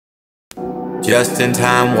Just in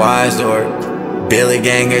time, Whyzork, Billy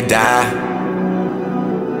Gang or die.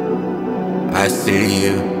 I see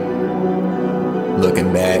you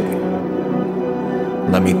looking back.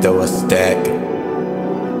 Let me throw a stack.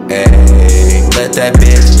 Hey, let that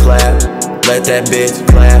bitch clap. Let that bitch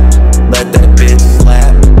clap. Let that bitch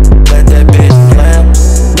slap. Let that bitch slap.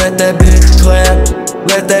 Let that bitch clap.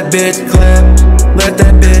 Let that bitch clap. Let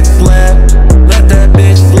that bitch slap. Let that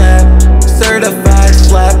bitch slap. Certified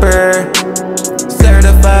slapper.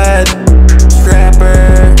 Certified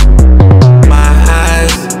strapper. My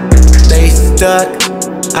eyes, they stuck.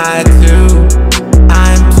 I'm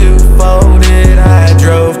too folded. I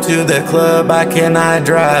drove to the club, I cannot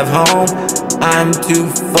drive home. I'm too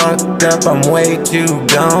fucked up, I'm way too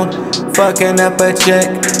gone. Fucking up a check.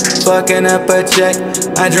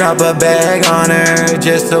 I drop a bag on her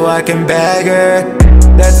just so I can bag her.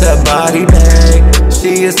 That's a body bag.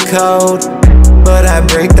 She is cold, but I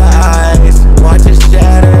break the ice, watch it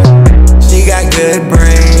shatter. She got good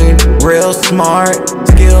brain, real smart,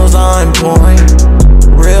 skills on point,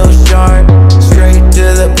 real sharp, straight to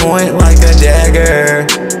the point like a dagger.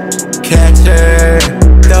 Catch her,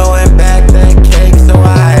 throwing back that cake, so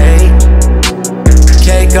I ate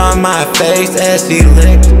cake on my face as she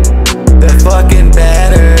licked the fucking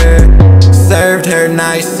batter. Served her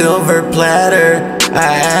nice silver platter.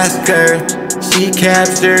 I asked her, she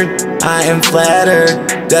captured, I am flattered.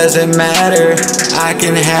 Doesn't matter, I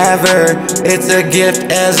can have her. It's a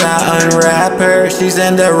gift as I unwrap her. She's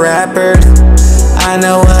into rappers. I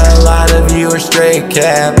know a lot of you are straight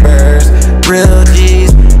cappers. Real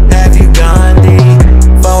G's, have you Gandhi?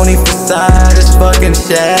 Phony facade is fucking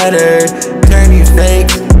shattered. Turn you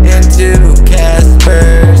fakes into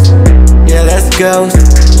Caspers. Yeah, that's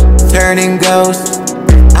ghost, turning ghost.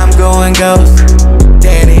 I'm going ghost,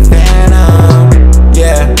 Danny Phantom.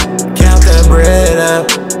 Yeah, count the bread up,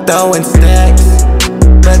 throwing stacks.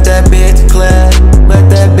 Let that bitch clap, let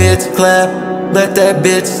that bitch clap. Let that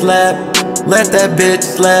bitch slap. Let that bitch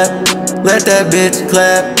slap. Let that bitch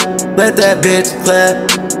clap. Let that bitch clap.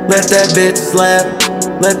 Let that bitch slap.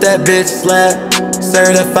 Let that bitch slap.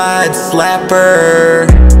 Certified slapper.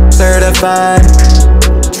 Certified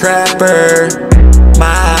trapper.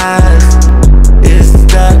 My eyes is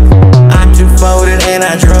stuck. I'm too folded and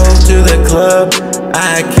I drove to the club.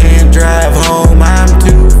 I can't drive home, I'm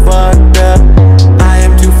too fucked up. I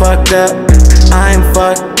am too fucked up. I'm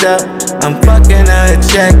fucked up. I'm fucking a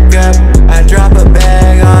checkup. I drop a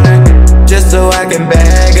bag on her just so I can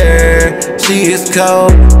bag her. She is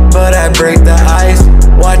cold, but I break the ice,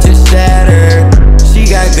 watch it shatter. She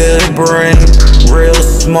got good brain, real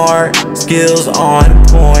smart, skills on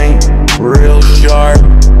point, real sharp,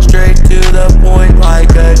 straight to the point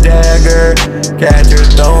like a dagger. Catch her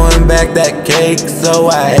throwing back that cake, so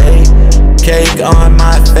I ate cake on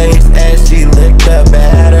my face as she licked the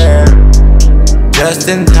batter. Just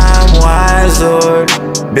in time, Whyzork,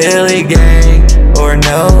 Billy Gang or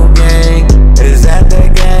no gang. Is that the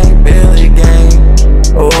gang? Billy Gang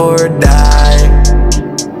or die.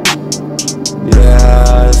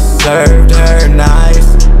 Yeah, served her nice.